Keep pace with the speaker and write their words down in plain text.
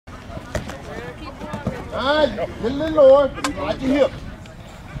All right, get a little lower. Slide your hips.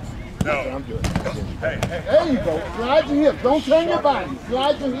 No. I'm good. Hey, hey. There you go. Slide your hips. Don't turn your body.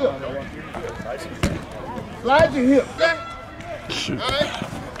 Slide your hips. Slide your hips. Shoot. All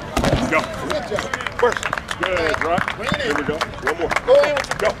right. Go. Good job. First. Good, right? Bring it in. Here we go. One more. Go in with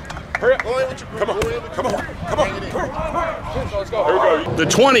your Go. Hurry up. Go in with your Come on. Go in with Come on. your Come on. Bring it in. Come on. Let's go. Here we go. The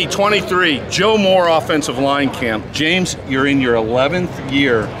 2023 Joe Moore Offensive Line Camp. James, you're in your 11th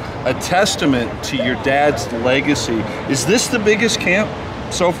year, a testament to your dad's legacy. Is this the biggest camp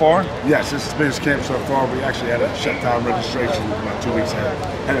so far? Yes, this is the biggest camp so far. We actually had a shutdown registration about 2 weeks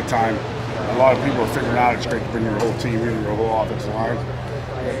ahead of time. A lot of people are figuring out it's great to bring your whole team in, your whole offensive line.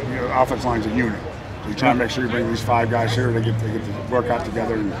 Your offensive line's a unit. So you try to make sure you bring these 5 guys here, they get to work out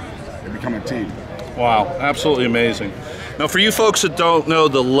together and they become a team. Wow, absolutely amazing. Now, for you folks that don't know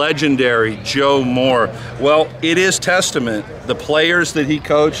the legendary Joe Moore, well, it is testament. The players that he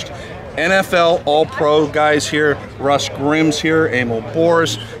coached, NFL All-Pro guys here, Russ Grimm's here, Emil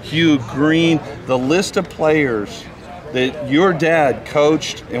Boris, Hugh Green, the list of players that your dad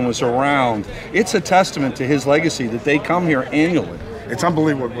coached and was around, it's a testament to his legacy that they come here annually. It's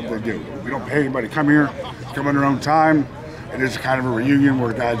unbelievable what they do. We don't pay anybody to come here, come on their own time. It is kind of a reunion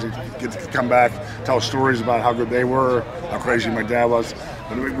where guys get to come back, tell stories about how good they were, how crazy my dad was.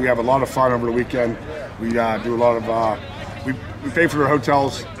 But we have a lot of fun over the weekend. We do a lot of, we pay for their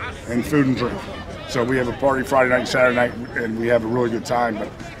hotels and food and drink. So we have a party Friday night and Saturday night, and we have a really good time. But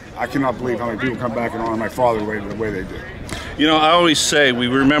I cannot believe how many people come back and honor my father the way they do. You know, I always say we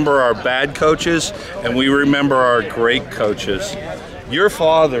remember our bad coaches and we remember our great coaches. Your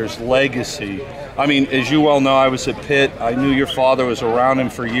father's legacy, I mean, as you well know, I was at Pitt. I knew your father, was around him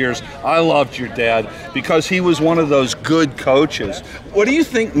for years. I loved your dad because he was one of those good coaches. What do you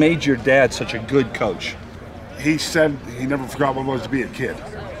think made your dad such a good coach? He said he never forgot what it was to be a kid.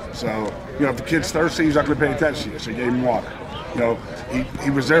 So, you know, if the kid's thirsty, he's not going to pay attention to you, so he gave him water. You know, he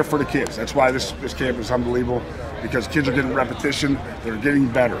was there for the kids. That's why this camp is unbelievable, because kids are getting repetition, they're getting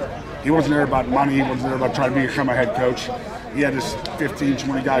better. He wasn't there about money, he wasn't there about trying to become a head coach. He had his 15,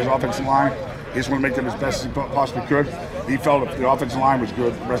 20 guys offensive line. He just wanted to make them as best as he possibly could. He felt if the offensive line was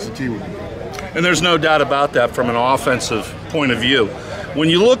good, the rest of the team would be good. And there's no doubt about that from an offensive point of view. When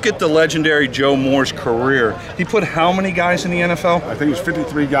you look at the legendary Joe Moore's career, he put how many guys in the NFL? I think it was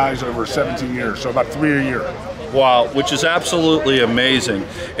 53 guys over 17 years, so about 3 a year. Wow, which is absolutely amazing.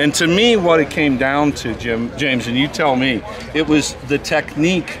 And to me, what it came down to, James, and you tell me, it was the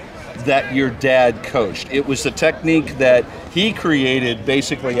technique that your dad coached. It was the technique that he created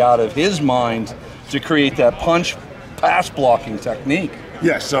basically out of his mind to create that punch pass blocking technique.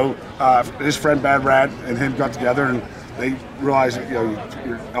 Yes, so his friend Bad Rat and him got together and they realized that, you know,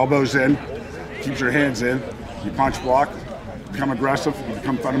 your elbows in, keep your hands in, you punch block, become aggressive, you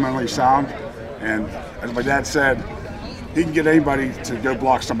become fundamentally sound. And as my dad said, he can get anybody to go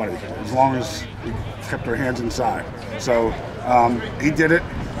block somebody as long as he kept their hands inside. So he did it.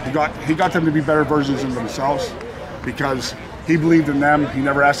 He got them to be better versions of themselves because he believed in them. He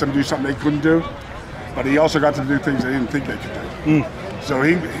never asked them to do something they couldn't do, but he also got them to do things they didn't think they could do. So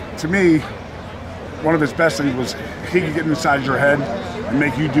to me, one of his best things was he could get inside your head and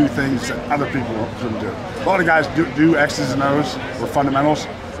make you do things that other people couldn't do. A lot of guys do X's and O's or fundamentals,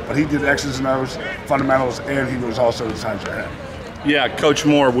 but he did X's and O's, fundamentals, and he was also inside your head. Yeah, Coach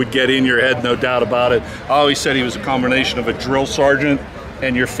Moore would get in your head, no doubt about it. I always said he was a combination of a drill sergeant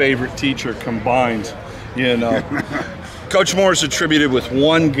and your favorite teacher combined, you know. Coach Moore is attributed with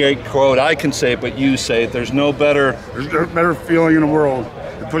one great quote. I can say it, but you say it. There's no better feeling in the world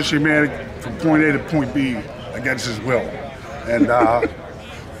than pushing a man from point A to point B against his will. And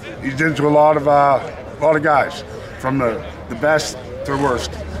he did it to a lot of guys, from the best to the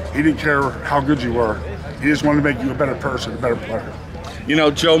worst. He didn't care how good you were. He just wanted to make you a better person, a better player. You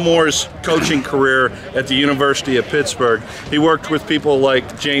know, Joe Moore's coaching career at the University of Pittsburgh, he worked with people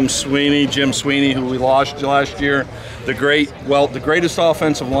like Jim Sweeney, who we lost last year, the greatest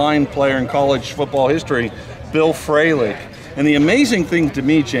offensive line player in college football history, Bill Fralick. And the amazing thing to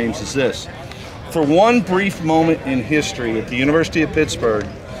me, James, is this. For one brief moment in history at the University of Pittsburgh,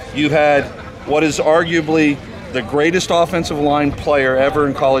 you had what is arguably the greatest offensive line player ever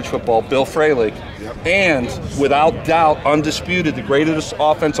in college football, Bill Fralick, and without doubt, undisputed, the greatest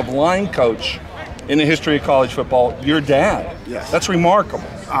offensive line coach in the history of college football, your dad. Yes. That's remarkable.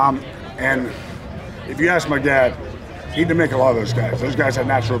 And if you ask my dad, he didn't make a lot of those guys. Those guys had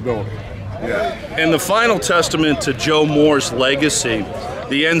natural ability. Yeah. And the final testament to Joe Moore's legacy,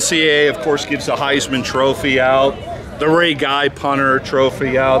 the NCAA, of course, gives the Heisman Trophy out, the Ray Guy Punter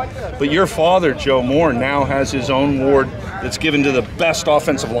Trophy out, but your father, Joe Moore, now has his own award that's given to the best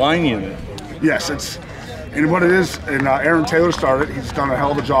offensive line unit. Yes, it's And what it is, and Aaron Taylor started, he's done a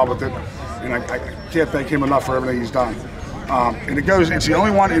hell of a job with it. And I can't thank him enough for everything he's done. And it's the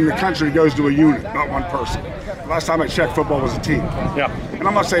only one in the country that goes to a unit, not one person. The last time I checked, football was a team. Yeah. And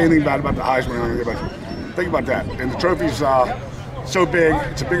I'm not saying anything bad about the Heisman or anything, but think about that. And the trophy's so big,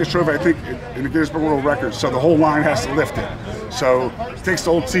 it's the biggest trophy, I think, in the Guinness Book of World Records. So the whole line has to lift it. So it takes the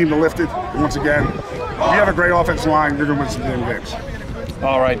whole team to lift it. And once again, if you have a great offensive line, you're going to win some damn games.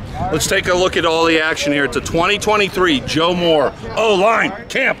 All right, let's take a look at all the action here. It's a 2023 Joe Moore O-line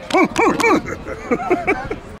camp.